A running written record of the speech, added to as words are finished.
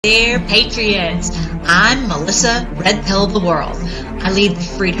Dear Patriots, I'm Melissa Red Pill of the World. I lead the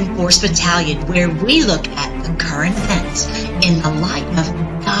Freedom Force Battalion, where we look at the current events in the light of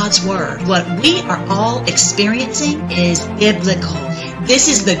God's Word. What we are all experiencing is biblical. This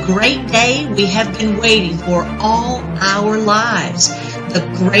is the great day we have been waiting for all our lives. The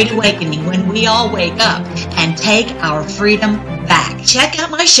Great Awakening, when we all wake up and take our freedom back. Check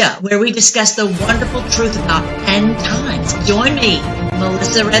out my show where we discuss the wonderful truth about end times. Join me,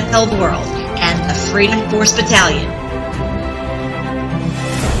 Melissa Red Pill of the World, and the Freedom Force Battalion.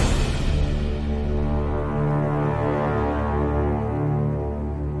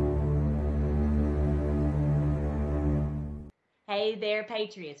 Hey there,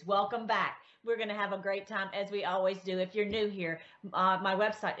 Patriots. Welcome back. We're going to have a great time, as we always do. If you're new here, my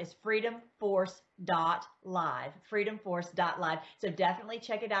website is freedomforce.live, freedomforce.live. So definitely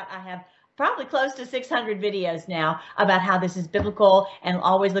check it out. I have probably close to 600 videos now about how this is biblical and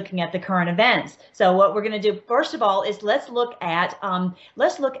always looking at the current events. So what we're going to do, first of all, is let's look at,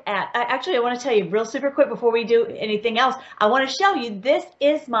 actually, I want to tell you real super quick before we do anything else. I want to show you, this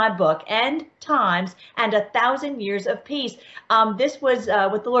is my book, End Times and 1,000 Years of Peace. This was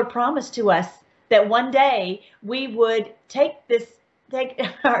what the Lord promised to us, that one day we would defeat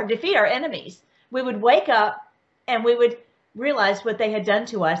our enemies. We would wake up and we would realize what they had done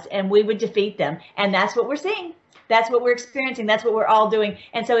to us, and we would defeat them. And that's what we're seeing. That's what we're experiencing. That's what we're all doing.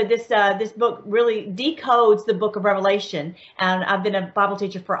 And so this book really decodes the book of Revelation. And I've been a Bible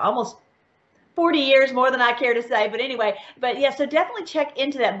teacher for almost 40 years, more than I care to say. But anyway, yeah, so definitely check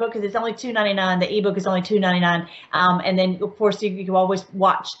into that book, because it's only $2.99. The ebook is only $2.99. And then, of course, you can always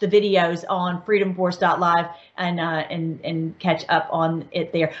watch the videos on freedomforce.live and catch up on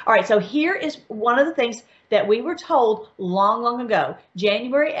it there. All right, so here is one of the things that we were told long, long ago,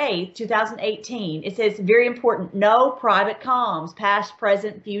 January 8th, 2018. It says, very important, no private comms, past,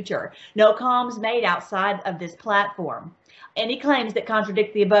 present, future. No comms made outside of this platform. Any claims that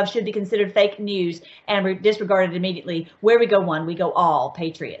contradict the above should be considered fake news and disregarded immediately. Where we go one, we go all,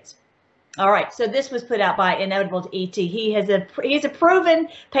 Patriots. All right, so this was put out by Inevitable ET. He's a proven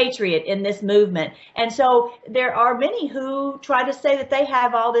patriot in this movement. And so there are many who try to say that they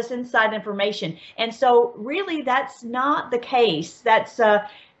have all this inside information. And so really that's not the case.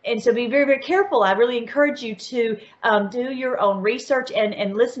 And so be very, very careful. I really encourage you to do your own research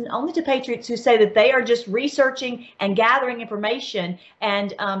and listen only to patriots who say that they are just researching and gathering information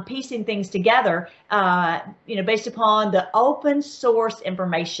and piecing things together, based upon the open source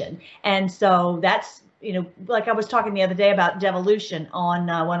information. And so that's, like I was talking the other day about devolution on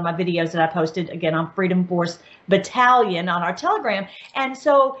one of my videos that I posted, again, on Freedom Force Battalion on our Telegram. And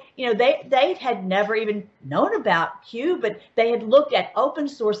so, they had never even known about Q, but they had looked at open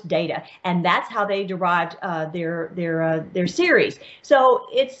source data, and that's how they derived their series. So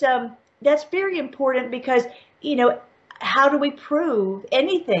that's very important, because, how do we prove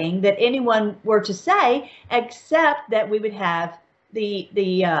anything that anyone were to say, except that we would have the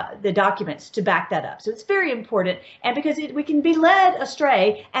documents to back that up. So it's very important, and because we can be led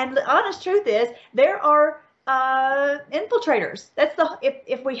astray. And the honest truth is, there are infiltrators. That's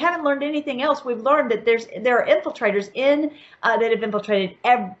if we haven't learned anything else, we've learned that there are infiltrators that have infiltrated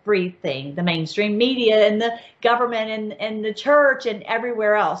everything, the mainstream media and the government and the church and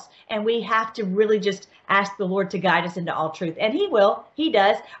everywhere else. And we have to really just ask the Lord to guide us into all truth, and He will. He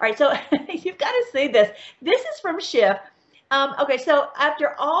does. All right, so you've got to see this. This is from Schiff. Okay, so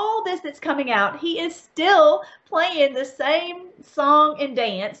after all this that's coming out, he is still playing the same song and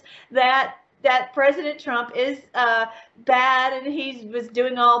dance that President Trump is bad, and he was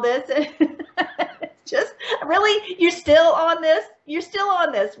doing all this. Just really, you're still on this? You're still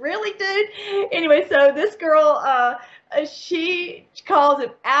on this? Really, dude? Anyway, so this girl, she calls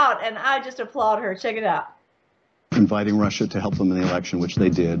him out, and I just applaud her. Check it out. Inviting Russia to help them in the election, which they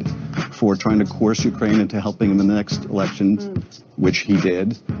did, for trying to coerce Ukraine into helping him in the next election, which he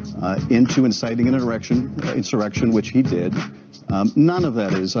did, into inciting an insurrection, which he did. None of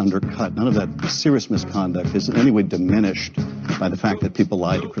that is undercut. None of that serious misconduct is in any way diminished by the fact that people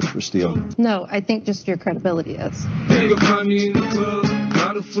lied to Christopher Steele. No, I think just your credibility is.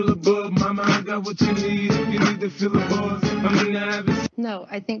 No,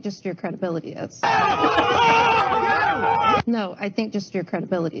 I think just your credibility is. No, I think just your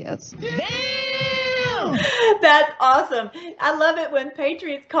credibility is. That's awesome. I love it when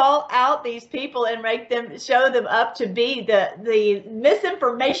patriots call out these people and show them up to be the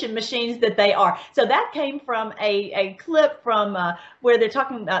misinformation machines that they are. So that came from a clip from where they're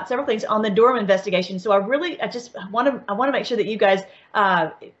talking about several things on the Durham investigation. So I want to make sure that you guys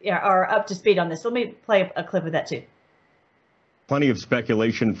are up to speed on this. So let me play a clip of that too. plenty of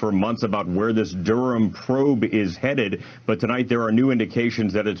speculation for months about where this Durham probe is headed, but tonight there are new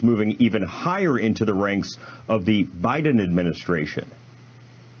indications that it's moving even higher into the ranks of the Biden administration.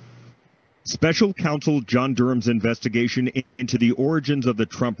 Special counsel John Durham's investigation into the origins of the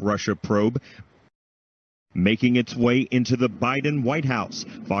Trump-Russia probe making its way into the Biden White House.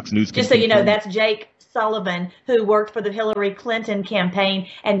 Fox News. Just so you know, that's Jake Sullivan, who worked for the Hillary Clinton campaign,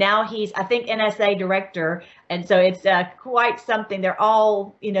 and now he's, I think, NSA director. And so it's quite something. They're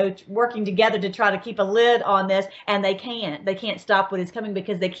all, working together to try to keep a lid on this, and they can't stop what is coming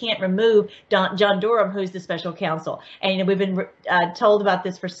because they can't remove John Durham, who's the special counsel. And we've been told about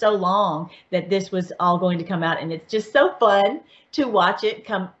this for so long that this was all going to come out, and it's just so fun to watch it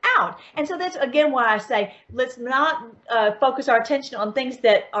come out. And so that's, again, why I say, let's not focus our attention on things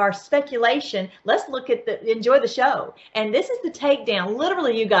that are speculation. Let's look at enjoy the show. And this is the takedown,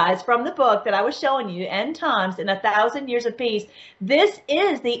 literally, you guys, from the book that I was showing you, End Times in 1,000 Years of Peace. This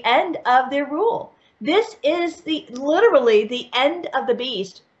is the end of their rule. This is literally the end of the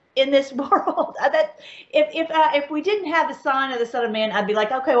beast in this world. That if we didn't have the sign of the Son of Man, I'd be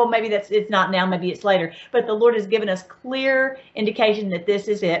like, okay, well, maybe it's not now, maybe it's later. But the Lord has given us clear indication that this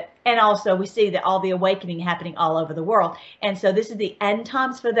is it. And also we see that all the awakening happening all over the world. And so this is the end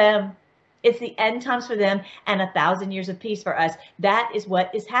times for them. It's the end times for them and 1,000 years of peace for us. That is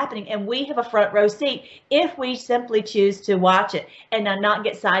what is happening. And we have a front row seat if we simply choose to watch it and not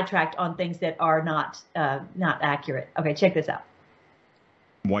get sidetracked on things that are not accurate. Okay, check this out.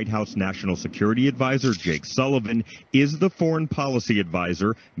 White House National Security Advisor Jake Sullivan is the foreign policy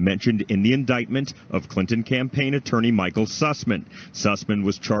advisor mentioned in the indictment of Clinton campaign attorney Michael Sussman. Sussman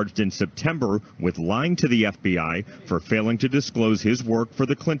was charged in September with lying to the FBI for failing to disclose his work for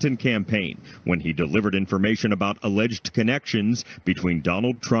the Clinton campaign when he delivered information about alleged connections between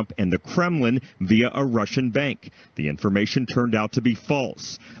Donald Trump and the Kremlin via a Russian bank. The information turned out to be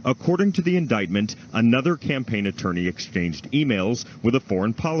false. According to the indictment, another campaign attorney exchanged emails with a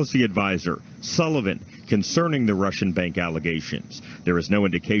foreign policy advisor, Sullivan, concerning the Russian bank allegations. There is no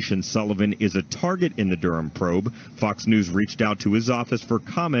indication Sullivan is a target in the Durham probe. Fox News reached out to his office for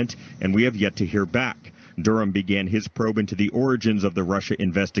comment, and we have yet to hear back. Durham began his probe into the origins of the Russia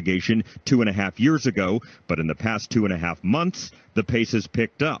investigation 2.5 years ago, but in the past 2.5 months, the pace has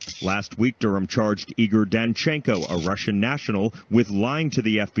picked up. Last week, Durham charged Igor Danchenko, a Russian national, with lying to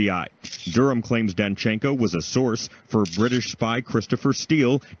the FBI. Durham claims Danchenko was a source for British spy Christopher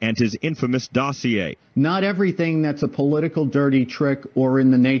Steele and his infamous dossier. Not everything that's a political dirty trick or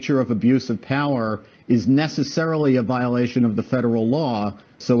in the nature of abuse of power is necessarily a violation of the federal law.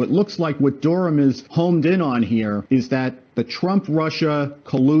 So it looks like what Durham is homed in on here is that the Trump-Russia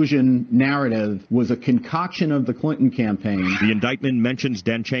collusion narrative was a concoction of the Clinton campaign. The indictment mentions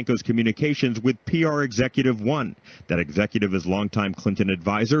Danchenko's communications with PR Executive One. That executive is longtime Clinton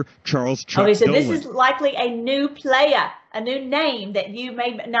advisor Charles Chuck Okay, so Dolan. this is likely a new player, a new name that you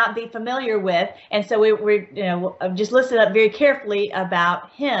may not be familiar with, and so we're just listen up very carefully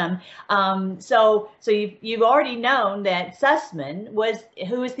about him. So you've already known that Sussman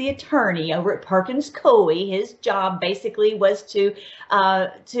who is the attorney over at Perkins Coie. His job basically was to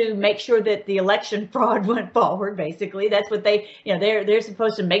make sure that the election fraud went forward. Basically, that's what they're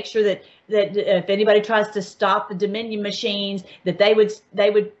supposed to make sure that if anybody tries to stop the Dominion machines, that they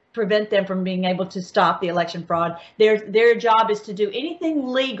would prevent them from being able to stop the election fraud. Their job is to do anything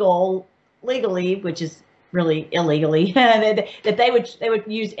legally, which is really illegally, that they would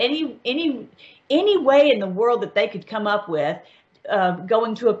use any way in the world that they could come up with,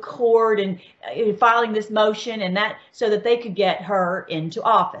 going to a court and filing this motion and that, so that they could get her into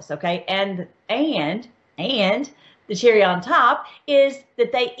office. Okay, and the cherry on top is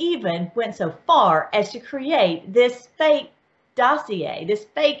that they even went so far as to create this fake dossier, this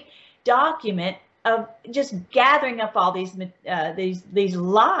fake document of just gathering up all these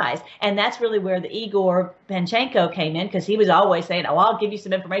lies. And that's really where the Igor Danchenko came in, because he was always saying, "Oh, I'll give you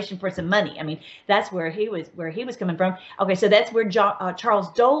some information for some money." I mean, that's where he was coming from. Okay, so that's where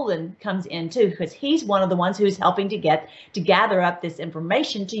Charles Dolan comes in too, because he's one of the ones who's helping to gather up this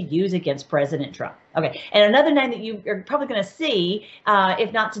information to use against President Trump. Okay, and another name that you are probably going to see,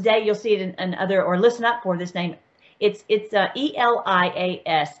 if not today, you'll see it in other, or listen up for this name. It's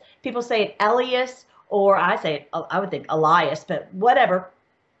Elias. People say it Elias, or I say it, I would think Elias, but whatever.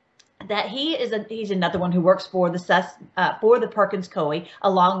 That he's another one who works for the Perkins Coie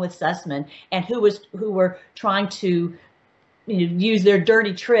along with Sussman, and who were trying to use their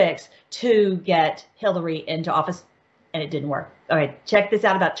dirty tricks to get Hillary into office, and it didn't work. All right, check this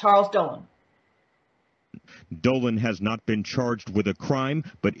out about Charles Dolan. Dolan has not been charged with a crime,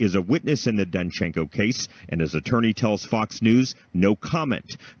 but is a witness in the Danchenko case, and his attorney tells Fox News no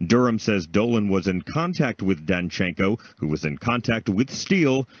comment. Durham says Dolan was in contact with Danchenko, who was in contact with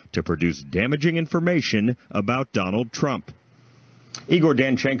Steele, to produce damaging information about Donald Trump. Igor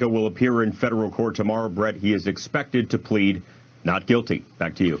Danchenko will appear in federal court tomorrow. Brett, he is expected to plead not guilty.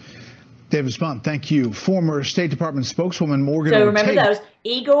 Back to you. David Spunt, thank you. Former State Department spokeswoman Morgan So Ortagus. remember those,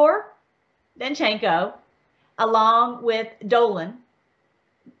 Igor Danchenko, along with Dolan,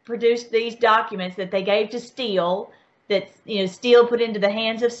 produced these documents that they gave to Steele, that Steele put into the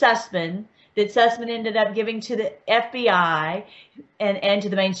hands of Sussman, that Sussman ended up giving to the FBI and to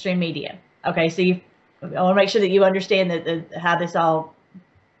the mainstream media. Okay, so I want to make sure that you understand how this all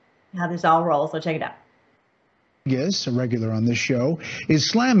rolls. So check it out. Yes, a regular on this show, is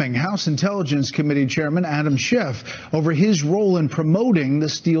slamming House Intelligence Committee Chairman Adam Schiff over his role in promoting the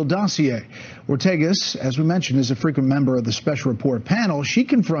Steele dossier. Ortagus, as we mentioned, is a frequent member of the special report panel. She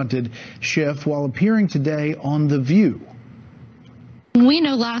confronted Schiff while appearing today on The View. We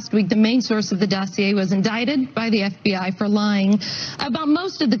know last week the main source of the dossier was indicted by the FBI for lying about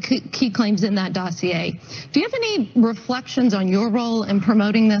most of the key claims in that dossier. Do you have any reflections on your role in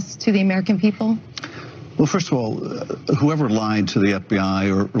promoting this to the American people? Well, first of all, whoever lied to the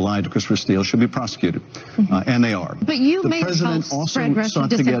FBI or lied to Christopher Steele should be prosecuted, and they are. But you The made president help also spread Russian sought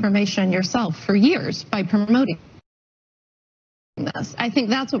to get- disinformation yourself for years by promoting this. I think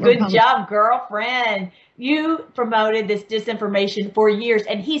that's what Good Republicans. job, girlfriend. You promoted this disinformation for years,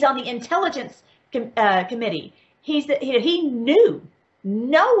 and he's on the Intelligence Committee. He knew,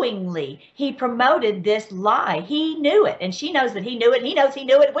 knowingly, he promoted this lie. He knew it, and she knows that he knew it. He knows he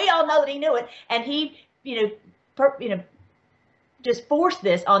knew it. We all know that he knew it, and he, just forced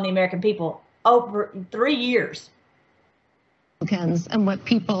this on the American people over 3 years. And what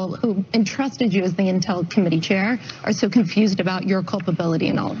people who entrusted you as the Intel Committee chair are so confused about your culpability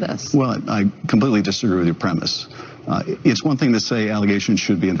in all of this. Well, I completely disagree with your premise. It's one thing to say allegations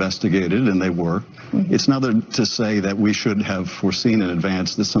should be investigated, and they were. It's another to say that we should have foreseen in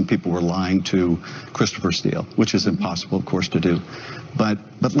advance that some people were lying to Christopher Steele, which is impossible, of course, to do. But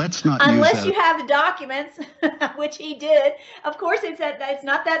let's not Unless use you that. have the documents, which he did. Of course, it's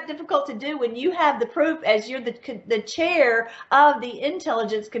not that difficult to do when you have the proof, as you're the chair of the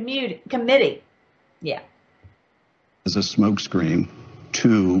Intelligence Committee. Yeah. As a smokescreen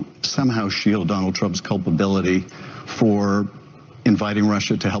to somehow shield Donald Trump's culpability for inviting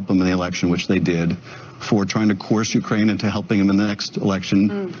Russia to help him in the election, which they did, for trying to coerce Ukraine into helping him in the next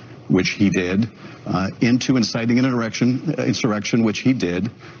election, which he did, into inciting an insurrection, which he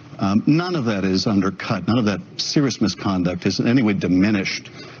did. None of that is undercut. None of that serious misconduct is in any way diminished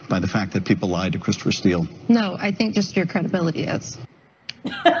by the fact that people lied to Christopher Steele. No, I think just your credibility is.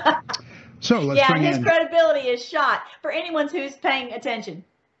 So let's bring his in credibility is shot for anyone who's paying attention.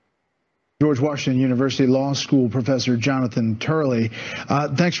 George Washington University Law School professor Jonathan Turley.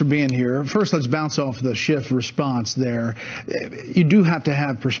 Thanks for being here. First, let's bounce off the Schiff response there. You do have to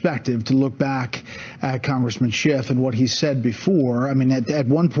have perspective to look back at Congressman Schiff and what he said before. I mean, at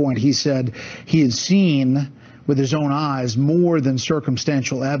one point he said he had seen with his own eyes more than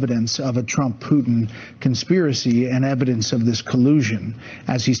circumstantial evidence of a Trump-Putin conspiracy and evidence of this collusion,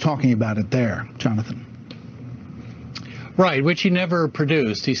 as he's talking about it there. Jonathan. Right, which he never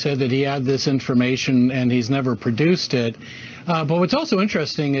produced. He said that he had this information and he's never produced it. But what's also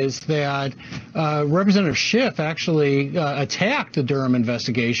interesting is that Representative Schiff actually attacked the Durham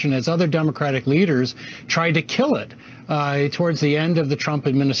investigation as other Democratic leaders tried to kill it towards the end of the Trump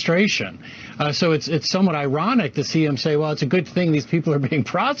administration. So it's somewhat ironic to see him say, well, it's a good thing these people are being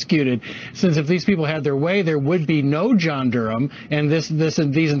prosecuted, since if these people had their way, there would be no John Durham, and these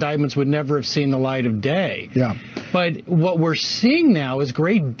indictments would never have seen the light of day. Yeah. But what we're seeing now is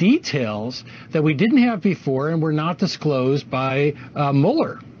great details that we didn't have before and were not disclosed by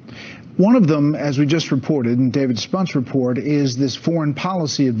Mueller. One of them, as we just reported in David Spunt's report, is this foreign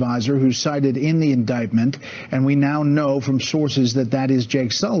policy advisor who's cited in the indictment, and we now know from sources that that is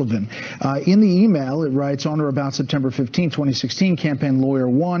Jake Sullivan. In the email, it writes, on or about September 15, 2016, campaign lawyer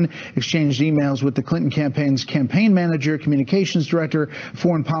 1 exchanged emails with the Clinton campaign's campaign manager, communications director,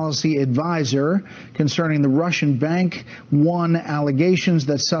 foreign policy advisor concerning the Russian bank 1 allegations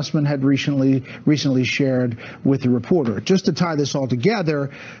that Sussman had recently shared with the reporter. Just to tie this all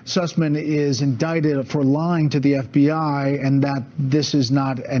together, Sussman is indicted for lying to the FBI, and that this is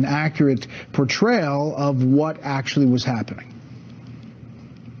not an accurate portrayal of what actually was happening.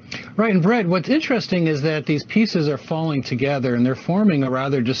 Right, and Brett, what's interesting is that these pieces are falling together and they're forming a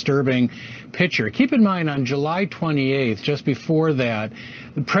rather disturbing picture. Keep in mind, on July 28th, just before that,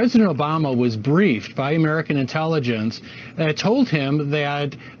 President Obama was briefed by American intelligence that told him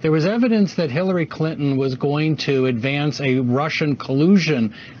that there was evidence that Hillary Clinton was going to advance a Russian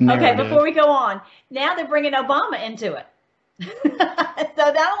collusion narrative. Okay, before we go on, now they're bringing Obama into it.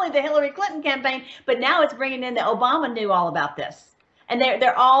 So not only the Hillary Clinton campaign, but now it's bringing in that Obama knew all about this. And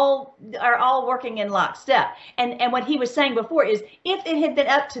they're all working in lockstep. And what he was saying before is, if it had been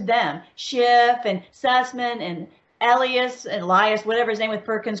up to them, Schiff and Sussman and Elias, whatever his name was,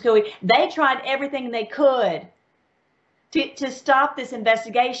 Perkins Coie, they tried everything they could to stop this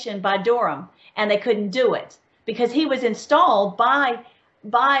investigation by Durham, and they couldn't do it because he was installed by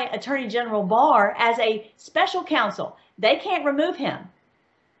Attorney General Barr as a special counsel. They can't remove him.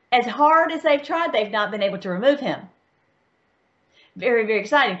 As hard as they've tried, they've not been able to remove him. Very, very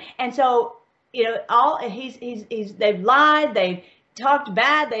exciting. And so, you know, they've lied, they've talked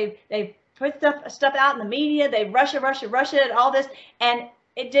bad, they've put stuff out in the media, they've Russia, all this, and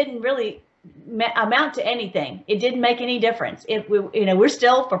it didn't really amount to anything. It didn't make any difference. We're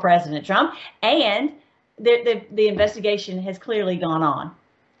still for President Trump, and the investigation has clearly gone on.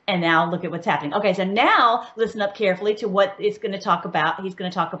 And now look at what's happening. Okay, so now listen up carefully to what it's going to talk about. He's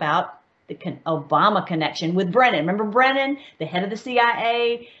going to talk about the Obama connection with Brennan. Remember Brennan, the head of the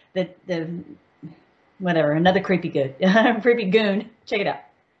CIA, the whatever, another creepy goon. Check it out.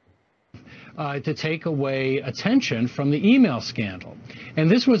 To take away attention from the email scandal.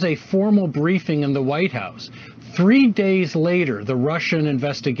 And this was a formal briefing in the White House. 3 days later, the Russian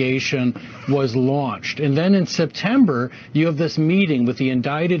investigation was launched. And then in September, you have this meeting with the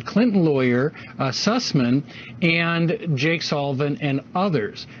indicted Clinton lawyer, Sussman, and Jake Sullivan and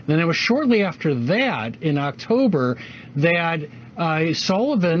others. Then it was shortly after that, in October, that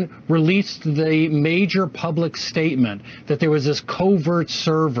Sullivan released the major public statement that there was this covert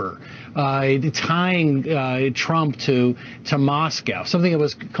server tying Trump to Moscow, something that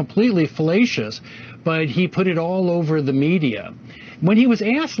was completely fallacious, but he put it all over the media. When he was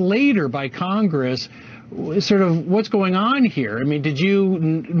asked later by Congress, sort of what's going on here? I mean, did you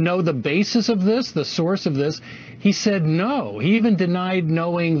know the basis of this, the source of this? He said no. He even denied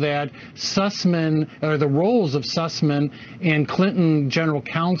knowing that Sussman, or the roles of Sussman and Clinton General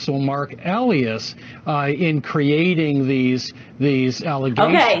Counsel Mark Elias in creating these allegations.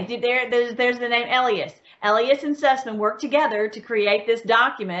 Okay, there's the name Elias. Elias and Sussman worked together to create this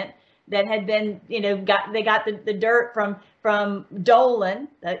document that had been, they got the dirt from Dolan,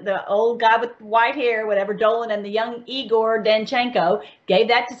 the old guy with white hair, whatever, Dolan, and the young Igor Danchenko gave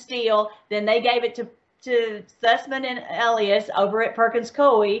that to Steele. Then they gave it to Sussman and Elias over at Perkins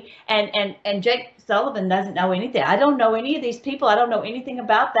Coie, and Jake Sullivan doesn't know anything. I don't know any of these people. I don't know anything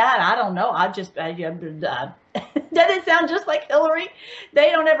about that. I don't know. Doesn't it sound just like Hillary? They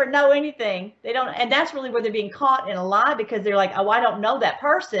don't ever know anything. They don't, and that's really where they're being caught in a lie, because they're like, oh, I don't know that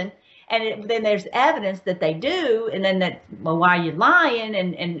person. And then there's evidence that they do, and then why are you lying?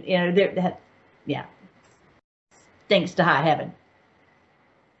 And stinks to high heaven.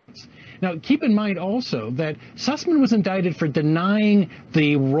 Now, keep in mind also that Sussman was indicted for denying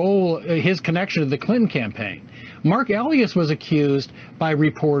the role, his connection to the Clinton campaign. Mark Elias was accused by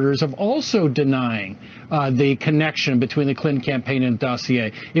reporters of also denying the connection between the Clinton campaign and the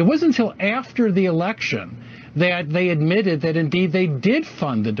dossier. It wasn't until after the election that they admitted that indeed they did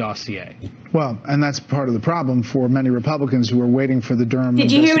fund the dossier. Well, and that's part of the problem for many Republicans who are waiting for the Durham. Did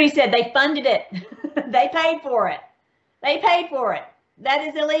you hear what he said? They funded it. They paid for it. They paid for it. That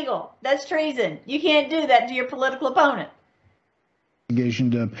is illegal. That's treason. You can't do that to your political opponent.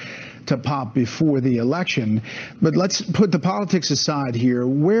 To pop before the election. But let's put the politics aside here.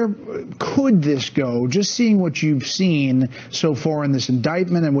 Where could this go? Just seeing what you've seen so far in this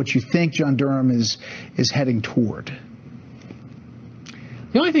indictment and what you think John Durham is heading toward.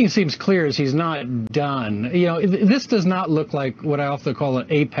 The only thing that seems clear is he's not done. This does not look like what I often call an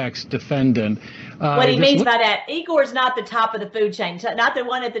apex defendant. What he means by that, Igor's not the top of the food chain, not the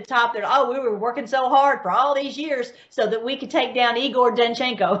one at the top that, we were working so hard for all these years so that we could take down Igor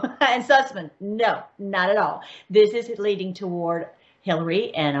Danchenko and Sussman. No, not at all. This is leading toward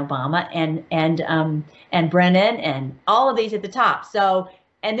Hillary and Obama and Brennan and all of these at the top. So,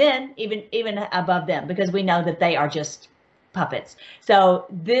 and then even above them, because we know that they are just puppets. So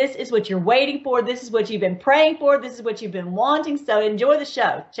this is what you're waiting for. This is what you've been praying for. This is what you've been wanting. So enjoy the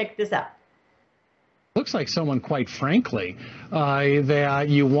show. Check this out. looks like someone, quite frankly, that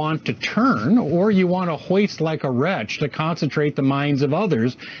you want to turn, or you want to hoist like a wretch to concentrate the minds of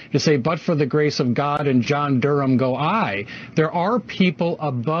others to say, but for the grace of God and John Durham go I. There are people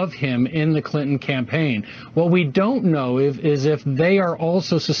above him in the Clinton campaign. What we don't know is if they are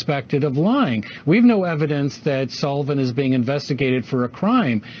also suspected of lying. We have no evidence that Sullivan is being investigated for a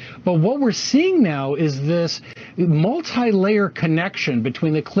crime. But what we're seeing now is this multi-layer connection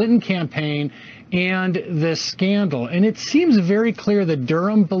between the Clinton campaign and this scandal. And it seems very clear that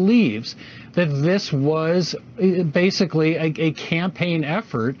Durham believes that this was basically a campaign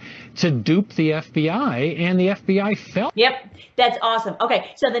effort to dupe the FBI, and the FBI fell. Yep, that's awesome.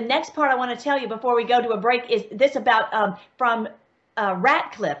 Okay, so the next part I want to tell you before we go to a break is this about from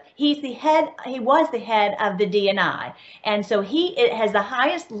Ratcliffe. He was the head of the DNI, and so he has the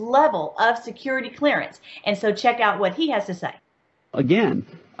highest level of security clearance. And so check out what he has to say. Again,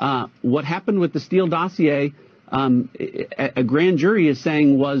 what happened with the Steele dossier, a grand jury is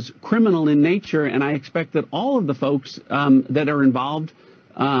saying was criminal in nature, and I expect that all of the folks that are involved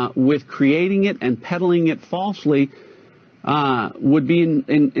with creating it and peddling it falsely would be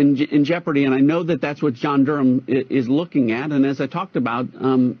in jeopardy. And I know that that's what John Durham is looking at. And as I talked about,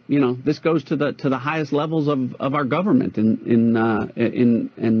 this goes to the highest levels of our government and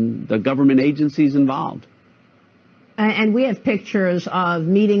the government agencies involved. And we have pictures of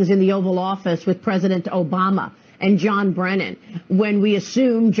meetings in the Oval Office with President Obama and John Brennan, when we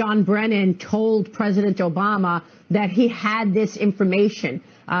assume John Brennan told President Obama that he had this information.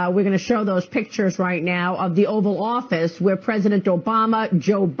 We're going to show those pictures right now of the Oval Office where President Obama,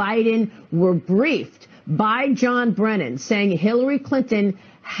 Joe Biden were briefed by John Brennan saying Hillary Clinton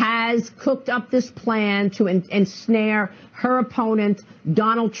has cooked up this plan to ensnare her opponent,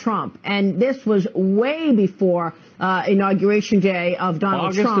 Donald Trump. And this was way before inauguration day of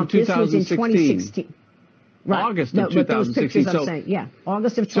Donald Trump. This was in 2016. Right. August of 2016. Those pictures I'm saying, yeah,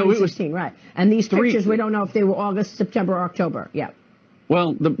 August of 2016, right. And these pictures, we don't know if they were August, September, or October. Yeah.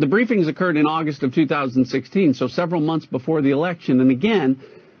 Well, the briefings occurred in August of 2016, so several months before the election. And again,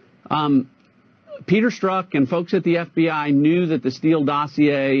 Peter Strzok and folks at the FBI knew that the Steele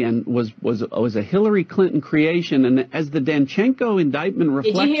dossier and was a Hillary Clinton creation. And as the Danchenko indictment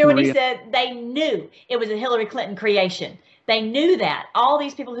reflects, did you hear what he said? They knew it was a Hillary Clinton creation. They knew that. All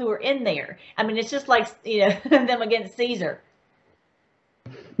these people who were in there. I mean, it's just like, them against Caesar.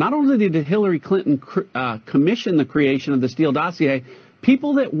 Not only did Hillary Clinton commission the creation of the Steele dossier,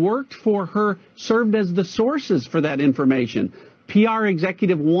 people that worked for her served as the sources for that information. PR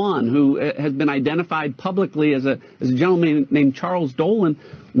Executive One, who has been identified publicly as a gentleman named Charles Dolan,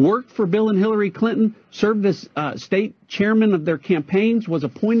 worked for Bill and Hillary Clinton, served as state chairman of their campaigns, was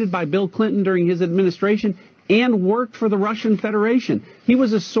appointed by Bill Clinton during his administration, and worked for the Russian Federation. He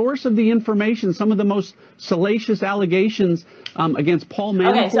was a source of the information, some of the most salacious allegations against Paul Manafort.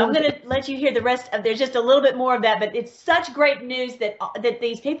 Okay, so I'm going to let you hear the rest of, there's just a little bit more of that, but it's such great news that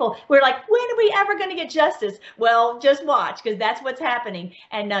these people, we're like, when are we ever going to get justice? Well, just watch, because that's what's happening.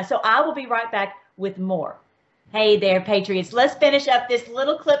 And so I will be right back with more. Hey there, Patriots. Let's finish up this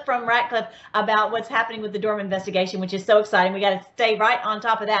little clip from Ratcliffe about what's happening with the Durham investigation, which is so exciting. We got to stay right on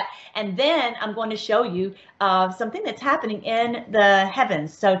top of that. And then I'm going to show you something that's happening in the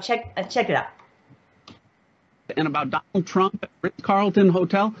heavens. So check it out. And about Donald Trump at Ritz-Carlton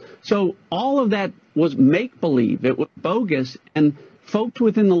Hotel. So all of that was make-believe. It was bogus. And folks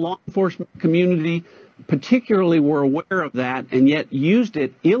within the law enforcement community particularly were aware of that and yet used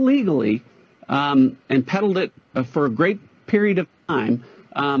it illegally and peddled it for a great period of time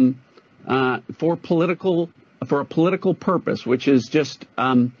for a political purpose, which is just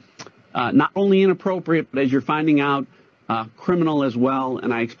not only inappropriate, but as you're finding out, criminal as well.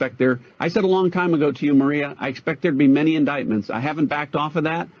 And I expect I said a long time ago to you, Maria, I expect there to be many indictments. I haven't backed off of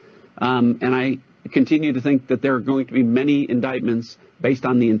that. And I continue to think that there are going to be many indictments based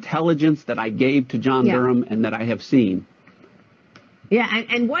on the intelligence that I gave to John Durham and that I have seen. Yeah,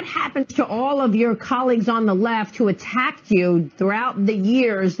 and what happens to all of your colleagues on the left who attacked you throughout the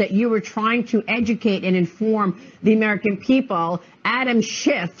years that you were trying to educate and inform the American people? Adam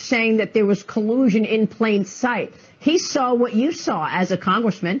Schiff saying that there was collusion in plain sight. He saw what you saw as a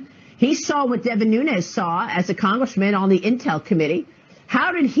congressman. He saw what Devin Nunes saw as a congressman on the Intel Committee.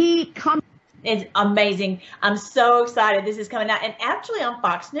 How did he come? It's amazing. I'm so excited this is coming out. And actually on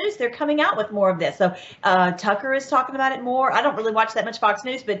Fox News, they're coming out with more of this. So Tucker is talking about it more. I don't really watch that much Fox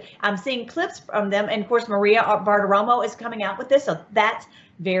News, but I'm seeing clips from them. And of course, Maria Bartiromo is coming out with this. So that's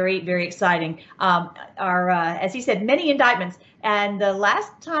very, very exciting. As he said, many indictments. And the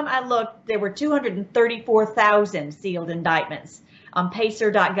last time I looked, there were 234,000 sealed indictments. on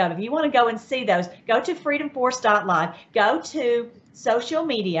pacer.gov. If you want to go and see those, go to freedomforce.live, go to social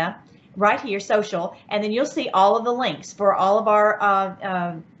media, right here, social, and then you'll see all of the links for all of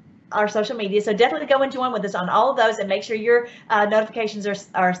our social media. So definitely go and join with us on all of those, and make sure your notifications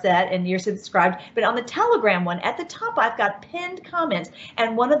are set and you're subscribed. But on the Telegram one, at the top, I've got pinned comments,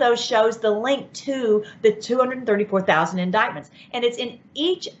 and one of those shows the link to the 234,000 indictments, and it's in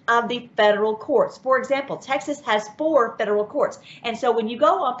each of the federal courts. For example, Texas has 4 federal courts, and so when you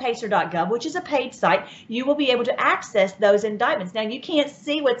go on pacer.gov, which is a paid site, you will be able to access those indictments. Now, you can't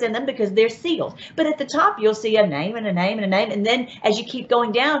see what's in them because they're sealed, but at the top you'll see a name and a name and a name, and then as you keep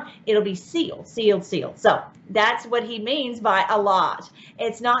going down, it'll be sealed, sealed, sealed. So that's what he means by a lot.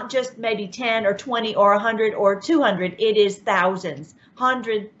 It's not just maybe 10 or 20 or 100 or 200. It is thousands,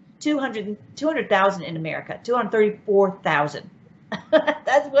 100, 200, 200,000 in America, 234,000.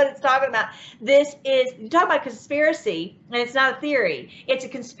 That's what it's talking about. This is, you talk about conspiracy, and it's not a theory. It's a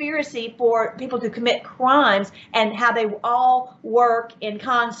conspiracy for people to commit crimes and how they all work in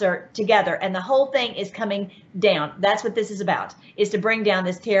concert together. And the whole thing is coming down. That's what this is about, is to bring down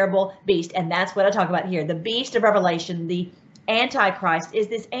this terrible beast. And that's what I talk about here. The beast of Revelation, the Antichrist, is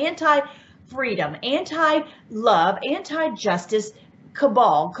this anti-freedom, anti-love, anti-justice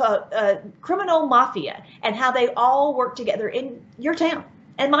cabal, criminal mafia, and how they all work together in your town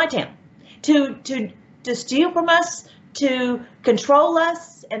and my town to steal from us, to control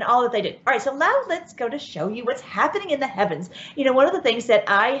us, and all that they do. All right, so now let's go to show you what's happening in the heavens. You know, one of the things that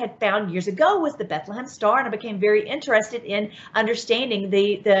I had found years ago was the Bethlehem Star, and I became very interested in understanding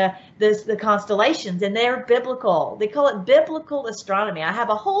the constellations, and they're biblical. They call it biblical astronomy. I have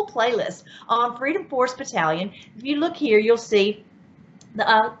a whole playlist on Freedom Force Battalion. If you look here, you'll see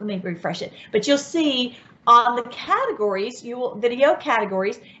let me refresh it, but you'll see on the categories, video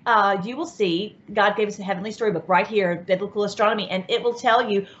categories, you will see God gave us a heavenly storybook right here, biblical astronomy, and it will tell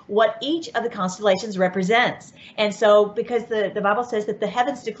you what each of the constellations represents. And so, because the Bible says that the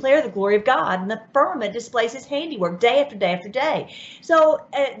heavens declare the glory of God, and the firmament displays his handiwork day after day after day. So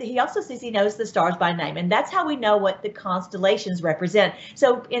he also says he knows the stars by name, and that's how we know what the constellations represent.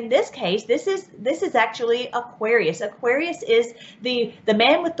 So in this case, this is actually Aquarius. Aquarius is the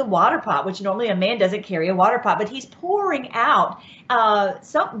man with the water pot, which normally a man doesn't carry a water pot, but he's pouring out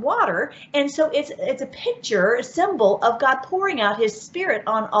some water, and so it's a picture, a symbol of God pouring out his spirit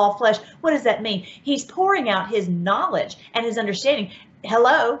on all flesh. What does that mean? He's pouring out his knowledge and his understanding.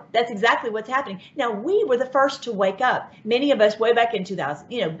 Hello, that's exactly what's happening. Now, we were the first to wake up. Many of us way back in 2000,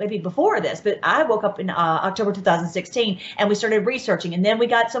 maybe before this, but I woke up in October 2016, and we started researching, and then we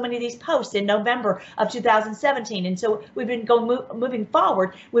got so many of these posts in November of 2017, and so we've been moving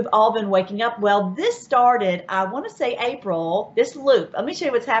forward. We've all been waking up. Well, this started, I want to say April, this loop. Let me show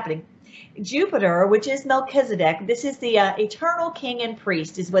you what's happening. Jupiter, which is Melchizedek, this is the eternal king and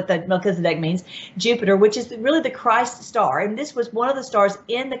priest is what the Melchizedek means. Jupiter, which is really the Christ star, and this was one of the stars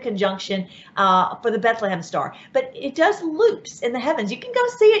in the conjunction for the Bethlehem star. But it does loops in the heavens. You can go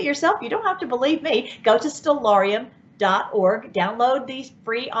see it yourself. You don't have to believe me. Go to stellarium.org, download the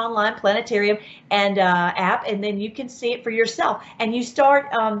free online planetarium and app, and then you can see it for yourself. And you start,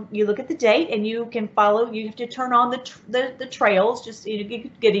 you look at the date, and you can follow. You have to turn on the trails. Just you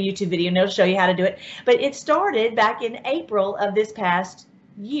could get a YouTube video, and it'll show you how to do it. But it started back in April of this past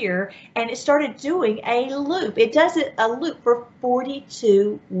year, and it started doing a loop. It does a loop for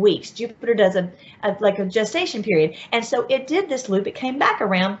 42 weeks. Jupiter does like a gestation period, and so it did this loop. It came back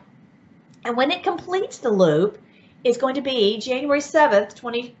around, and when it completes the loop, it's going to be January 7th,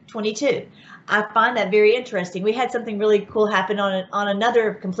 2022. I find that very interesting. We had something really cool happen on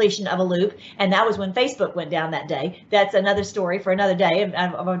another completion of a loop, and that was when Facebook went down that day. That's another story for another day.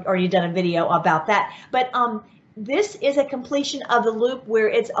 I've already done a video about that. But this is a completion of the loop where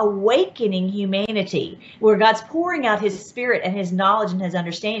it's awakening humanity, where God's pouring out his spirit and his knowledge and his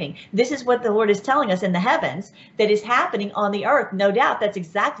understanding. This is what the Lord is telling us in the heavens that is happening on the earth. No doubt that's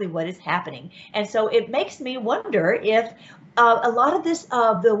exactly what is happening. And so it makes me wonder if a lot of this,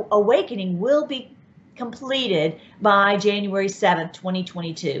 the awakening will be completed by January 7th,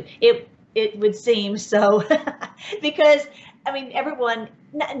 2022. It would seem so because, I mean, everyone,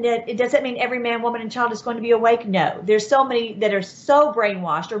 does that mean every man, woman, and child is going to be awake? No. There's so many that are so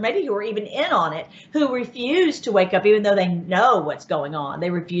brainwashed, or maybe who are even in on it, who refuse to wake up even though they know what's going on. They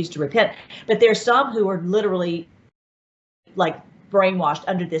refuse to repent. But there's some who are literally like brainwashed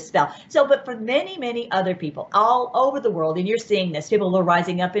under this spell. So, but for many, many other people all over the world, and you're seeing this, people are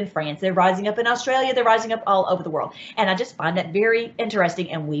rising up in France, they're rising up in Australia, they're rising up all over the world. And I just find that very interesting,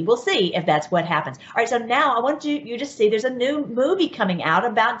 and we will see if that's what happens. All right, so now I want you to see there's a new movie coming out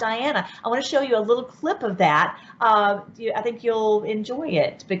about Diana. I want to show you a little clip of that. I think you'll enjoy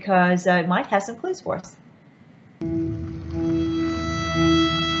it because it might have some clues for us.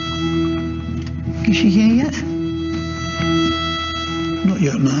 Is she here yet? Not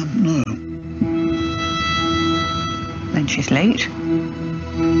yet, ma'am, no. Then she's late.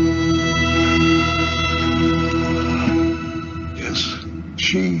 Yes,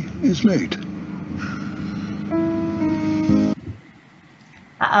 she is late.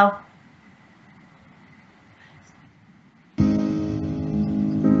 Uh-oh.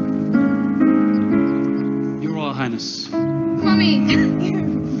 Your Royal Highness. Mummy!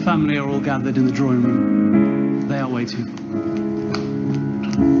 Family are all gathered in the drawing room. They are waiting.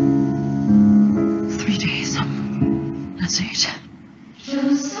 3 days. That's it.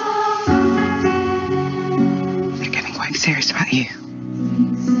 They're getting quite serious about you.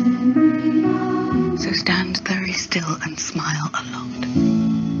 So stand very still and smile a lot.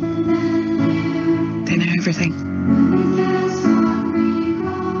 They know everything.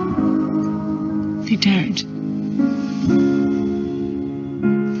 They don't.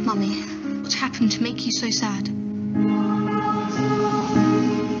 Mummy, what's happened to make you so sad?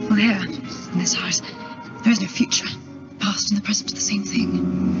 Well, here, in this house, there is no future. Past and the present are the same thing.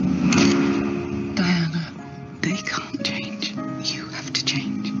 Diana, they can't change. You have to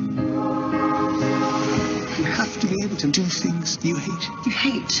change. You have to be able to do things you hate. You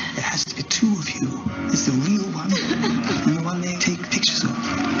hate? There has to be two of you. There's the real one and the one they take pictures of.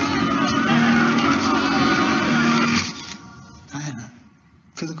 Diana,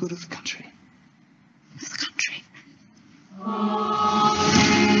 for the good of the country. For the country.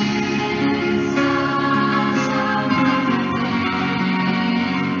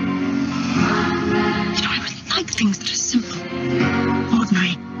 Things that are simple,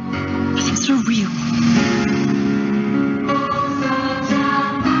 ordinary, things that are real.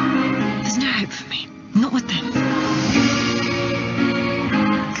 There's no hope for me, not with them.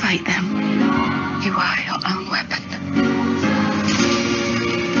 Fight them. You are your own weapon.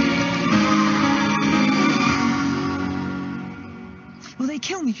 Will they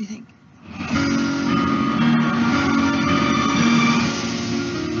kill me, do you think?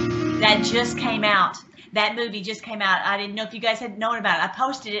 That just came out. That movie just came out. I didn't know if you guys had known about it. I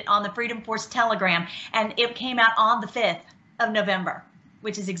posted it on the Freedom Force Telegram, and it came out on the 5th of November,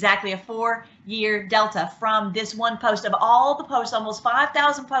 which is exactly a 4-year delta from this one post. Of all the posts, almost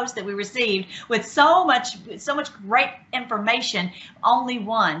 5,000 posts that we received with so much great information, only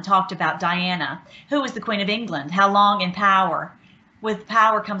one talked about Diana. Who was the Queen of England? How long in power? With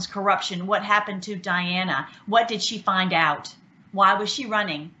power comes corruption. What happened to Diana? What did she find out? Why was she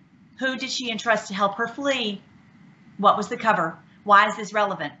running? Who did she entrust to help her flee? What was the cover? Why is this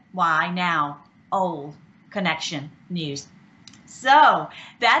relevant? Why now? Old connection news. So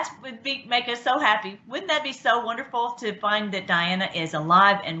that would make us so happy. Wouldn't that be so wonderful to find that Diana is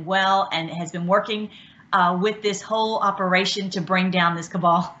alive and well and has been working with this whole operation to bring down this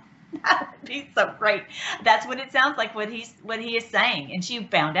cabal? That would be so great. That's what it sounds like, what he is saying. And she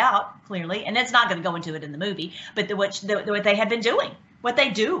found out clearly, and it's not going to go into it in the movie, but what they had been doing. What they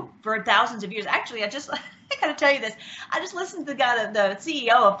do for thousands of years. Actually, I got to tell you this. I just listened to the guy, the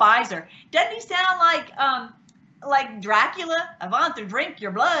CEO of Pfizer. Doesn't he sound like Dracula? I want to drink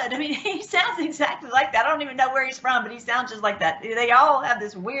your blood. I mean, he sounds exactly like that. I don't even know where he's from, but he sounds just like that. They all have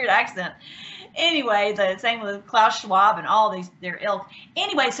this weird accent. Anyway, the same with Klaus Schwab and all these, their ilk.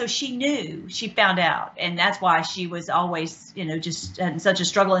 Anyway, so she knew, she found out, and that's why she was always, just in such a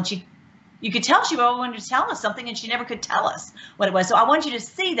struggle. And you could tell she wanted to tell us something, and she never could tell us what it was. So I want you to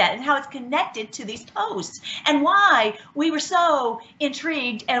see that and how it's connected to these posts and why we were so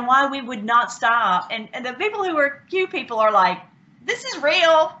intrigued and why we would not stop. And the people who are Q people are like, this is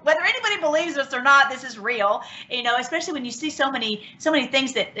real. Whether anybody believes us or not, this is real. Especially when you see so many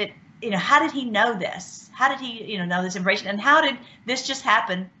things that how did he know this? How did he, know this information? And how did this just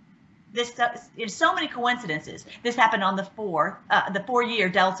happen? This so many coincidences. This happened on the 4-year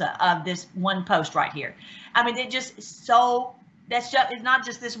delta of this one post right here. I mean, it's not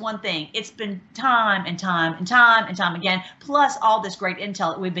just this one thing. It's been time and time and time and time again, plus all this great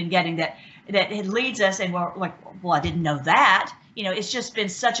intel that we've been getting that it leads us, and we're like, well, I didn't know that. It's just been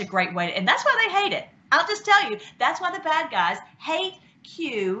such a great way, and that's why they hate it. I'll just tell you, that's why the bad guys hate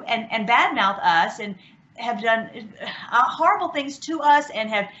Q and badmouth us and have done horrible things to us and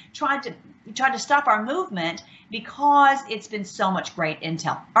have tried to stop our movement because it's been so much great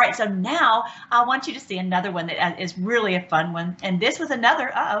intel. All right, so now I want you to see another one that is really a fun one, and this was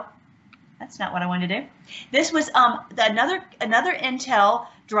another. That's not what I wanted to do. This was another intel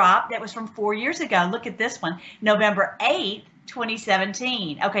drop that was from 4 years ago. Look at this one, November 8th.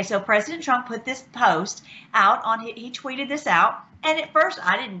 2017. Okay, so President Trump put this post out on. He tweeted this out, and at first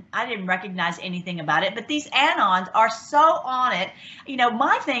I didn't recognize anything about it. But these anons are so on it. You know,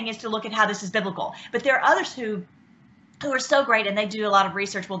 my thing is to look at how this is biblical. But there are others who are so great, and they do a lot of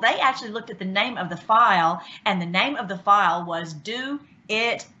research. Well, they actually looked at the name of the file, and the name of the file was Do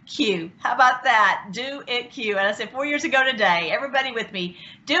It Q. How about that? Do It Q. And I said 4 years ago today, everybody with me,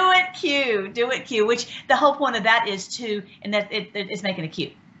 do it Q, do it Q, which the whole point of that is to, and that it's making a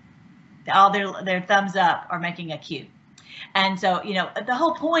Q. All their thumbs up are making a Q. And so, you know, the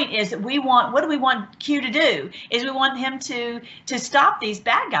whole point is that what do we want Q to do? Is we want him to stop these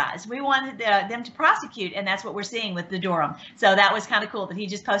bad guys. We want them to prosecute, and that's what we're seeing with the Durham. So that was kind of cool that he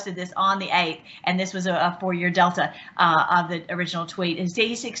just posted this on the 8th, and this was a 4-year delta of the original tweet. And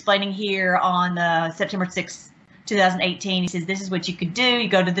he's explaining here on the September 6th, 2018, he says this is what you could do. You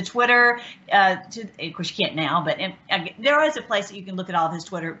go to the Twitter, of course you can't now, but there is a place that you can look at all of his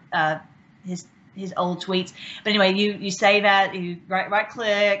Twitter, his old tweets. But anyway, you say that, you right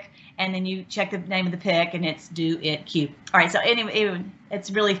click, and then you check the name of the pic, and it's Do It Q. All right, so anyway,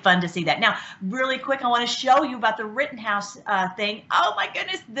 it's really fun to see that. Now, really quick, I want to show you about the Rittenhouse thing. Oh my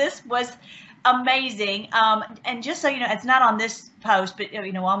goodness, this was amazing. And just so you know, it's not on this post, but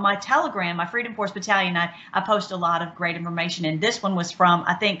you know, on my Telegram, my Freedom Force Battalion, I post a lot of great information, and this one was from,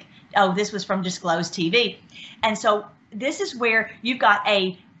 I think, this was from Disclosed TV. And so this is where you've got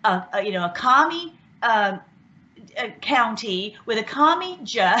a commie county with a commie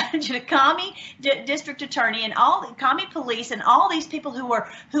judge, and a commie district attorney, and all the commie police, and all these people who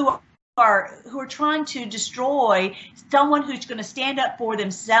are trying to destroy someone who's going to stand up for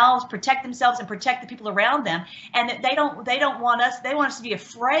themselves, protect themselves, and protect the people around them. And that they don't want us. They want us to be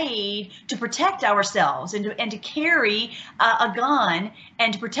afraid to protect ourselves and to carry a gun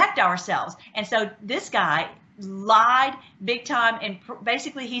and to protect ourselves. And so this guy lied big time, and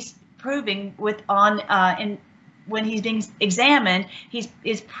basically he's proving when he's being examined,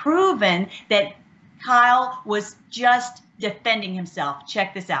 is proven that Kyle was just defending himself.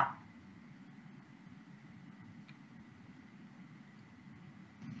 Check this out.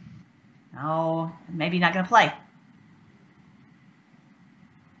 Oh, maybe not going to play. I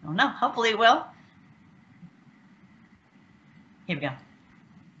don't know. Hopefully it will. Here we go.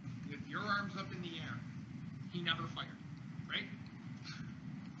 With your arms up in the air, he never fired, right?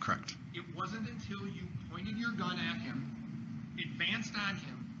 Correct. It wasn't until you pointed your gun at him, advanced on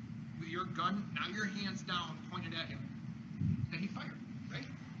him, with your gun, now your hands down, pointed at him, that he fired, right?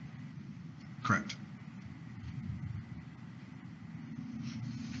 Correct.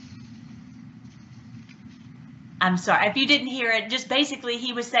 I'm sorry if you didn't hear it. Just basically,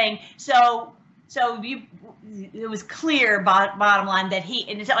 he was saying so. It was clear, bottom line, that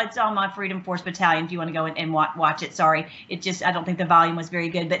and it's on my Freedom Force Battalion if you want to go and watch it. Sorry, I don't think the volume was very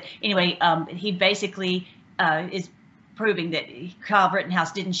good. But anyway, he basically is proving that Kyle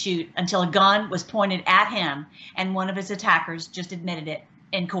Rittenhouse didn't shoot until a gun was pointed at him, and one of his attackers just admitted it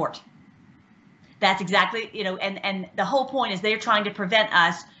in court. That's exactly, and the whole point is they're trying to prevent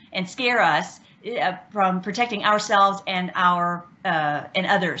us and scare us from protecting ourselves and and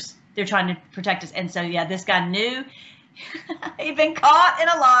others. They're trying to protect us. And so, yeah, this guy knew he'd been caught in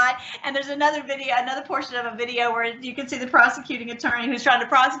a lie. And there's another portion of a video where you can see the prosecuting attorney who's trying to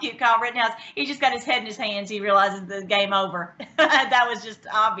prosecute Kyle Rittenhouse. He just got his head in his hands. He realizes the game over. That was just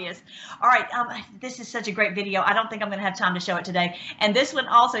obvious. All right. This is such a great video. I don't think I'm going to have time to show it today. And this one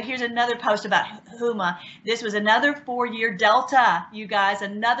also, here's another post about Huma. This was another 4-year delta, you guys,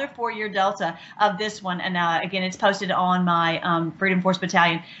 another 4-year delta of this one. And again, it's posted on my Freedom Force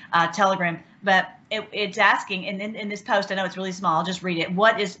Battalion Telegram. But it's asking, and in this post, I know it's really small, I'll just read it.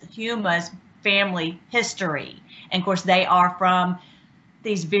 What is Huma's family history? And of course, they are from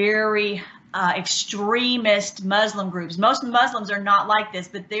these very extremist Muslim groups. Most Muslims are not like this,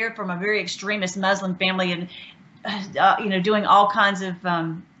 but they're from a very extremist Muslim family, and doing all kinds of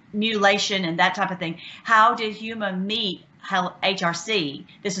mutilation and that type of thing. How did Huma meet HRC?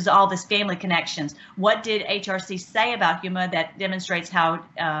 This is all this family connections. What did HRC say about Huma that demonstrates how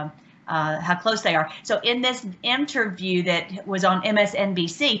how close they are. So in this interview that was on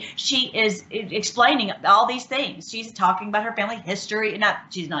MSNBC, she is explaining all these things. She's talking about her family history.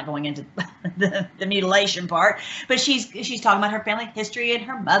 She's not going into the mutilation part, but she's talking about her family history and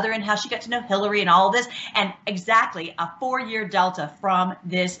her mother and how she got to know Hillary and all this, and exactly a 4-year delta from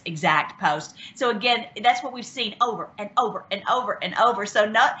this exact post. So again, that's what we've seen over and over and over and over.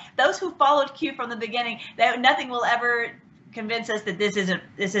 So those who followed Q from the beginning, nothing will ever convince us that this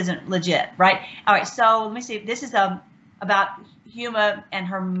isn't legit, right? All right, so let me see. This is about Huma and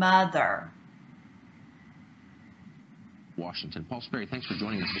her mother. Washington. Paul Sperry, thanks for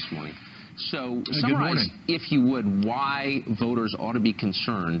joining us this morning. So summarize, if you would, why voters ought to be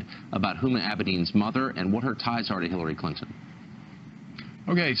concerned about Huma Abedin's mother and what her ties are to Hillary Clinton.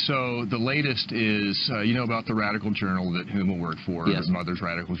 Okay, so the latest is, you know about the Radical Journal that Huma worked for, yes. Her mother's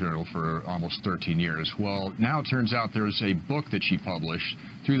Radical Journal, for almost 13 years. Well, now it turns out there's a book that she published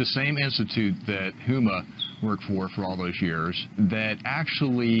through the same institute that Huma worked for all those years that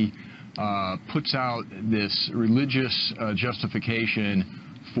actually puts out this religious justification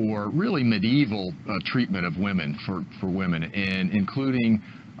for really medieval treatment of women, for women, and including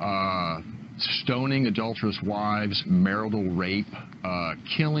stoning adulterous wives, marital rape,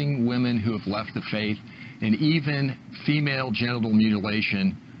 killing women who have left the faith, and even female genital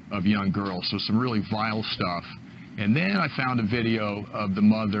mutilation of young girls. So some really vile stuff. And then I found a video of the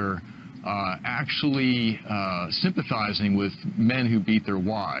mother actually sympathizing with men who beat their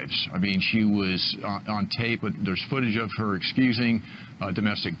wives. I mean, she was on tape, but there's footage of her excusing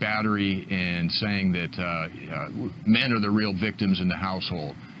domestic battery and saying that men are the real victims in the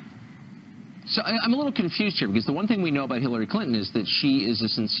household. So I'm a little confused here, because the one thing we know about Hillary Clinton is that she is a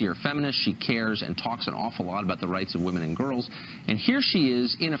sincere feminist. She cares and talks an awful lot about the rights of women and girls. And here she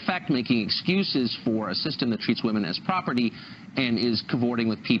is, in effect, making excuses for a system that treats women as property and is cavorting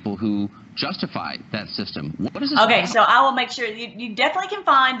with people who justify that system. What is this Okay, about? so I will make sure you definitely can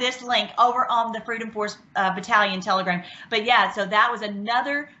find this link over on the Freedom Force Battalion Telegram. But yeah, so that was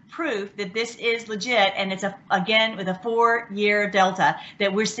another proof that this is legit, and it's again with a 4-year delta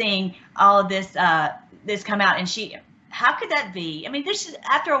that we're seeing all of this this come out. And how could that be? I mean,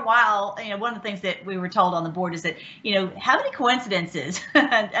 after a while, one of the things that we were told on the board is that, how many coincidences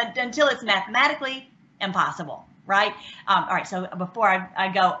until it's mathematically impossible, right? All right, so before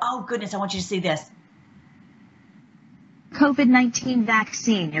I go, oh goodness, I want you to see this. COVID-19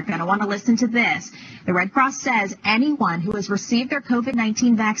 vaccine. You're going to want to listen to this. The Red Cross says anyone who has received their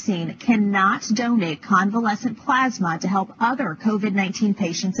COVID-19 vaccine cannot donate convalescent plasma to help other COVID-19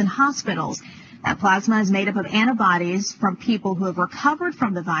 patients in hospitals. That plasma is made up of antibodies from people who have recovered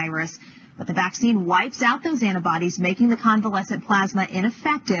from the virus, but the vaccine wipes out those antibodies, making the convalescent plasma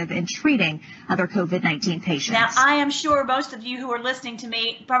ineffective in treating other COVID-19 patients. Now, I am sure most of you who are listening to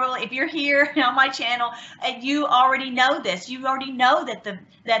me, probably if you're here on my channel, you already know this. You already know that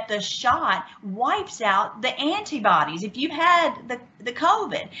the shot wipes out the antibodies if you've had the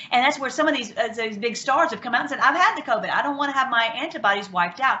COVID. And that's where some of these big stars have come out and said, I've had the COVID. I don't want to have my antibodies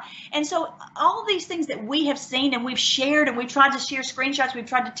wiped out. And so all these things that we have seen and we've shared, and we've tried to share screenshots, we've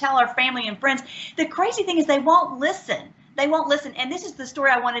tried to tell our family and friends, the crazy thing is they won't listen. They won't listen. And this is the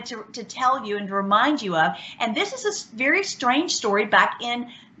story I wanted to tell you and to remind you of. And this is a very strange story back in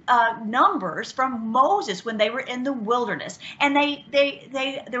Numbers from Moses when they were in the wilderness. And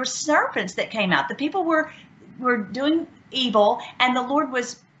there were serpents that came out. The people were doing evil, and the Lord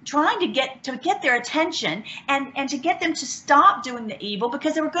was trying to get their attention and to get them to stop doing the evil,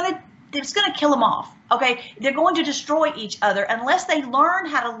 because it's going to kill them off. Okay, they're going to destroy each other unless they learn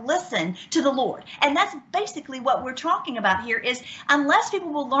how to listen to the Lord. And that's basically what we're talking about here, is unless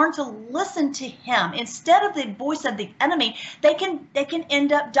people will learn to listen to him instead of the voice of the enemy, they can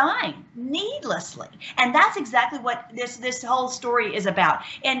end up dying needlessly. And that's exactly what this whole story is about.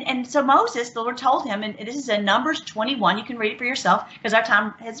 And so Moses, the Lord told him, and this is in Numbers 21, you can read it for yourself because our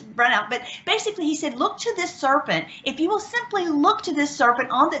time has run out, but basically he said, look to this serpent. If you will simply look to this serpent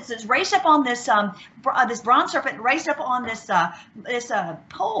that's raised up on this bronze serpent raised up on this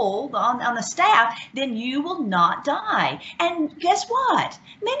pole on the staff, then you will not die. And guess what?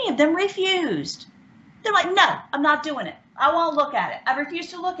 Many of them refused. They're like, no, I'm not doing it. I won't look at it. I refuse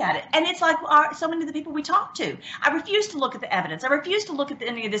to look at it. And it's like so many of the people we talk to. I refuse to look at the evidence. I refuse to look at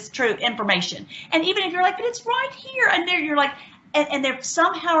any of this true information. And even if you're like, but it's right here, and you're like, and they're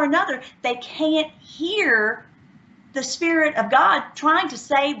somehow or another, they can't hear the Spirit of God trying to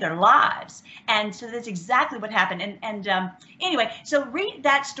save their lives. And so that's exactly what happened. Anyway, so read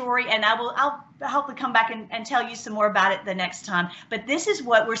that story, and I'll hopefully come back and tell you some more about it the next time. But this is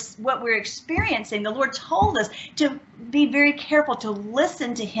what we're experiencing. The Lord told us to be very careful to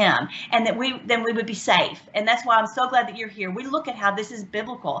listen to Him, and that we would be safe. And that's why I'm so glad that you're here. We look at how this is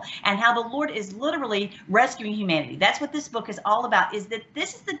biblical and how the Lord is literally rescuing humanity. That's what this book is all about. Is that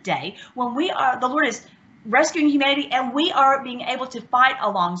this is the day when the Lord is rescuing humanity, and we are being able to fight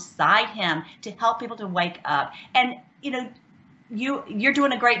alongside Him to help people to wake up. And you're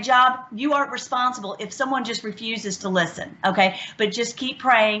doing a great job. You aren't responsible if someone just refuses to listen, okay? But just keep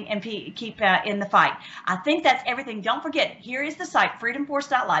praying and keep in the fight. I think that's everything. Don't forget, here is the site,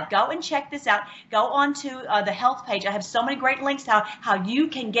 freedomforce.live. Go and check this out. Go on to the health page. I have so many great links to how you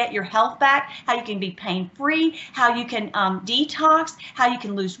can get your health back, how you can be pain-free, how you can detox, how you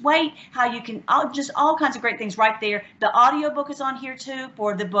can lose weight, how you can, just all kinds of great things right there. The audio book is on here too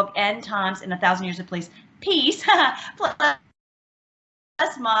for the book End Times in 1,000 Years of Peace. Plus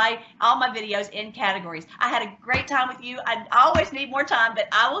all my videos in categories. I had a great time with you. I always need more time, but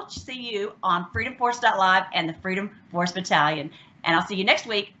I will see you on freedomforce.live and the Freedom Force Battalion. And I'll see you next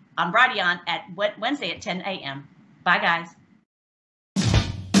week on Brighteon at Wednesday at 10 a.m. Bye, guys.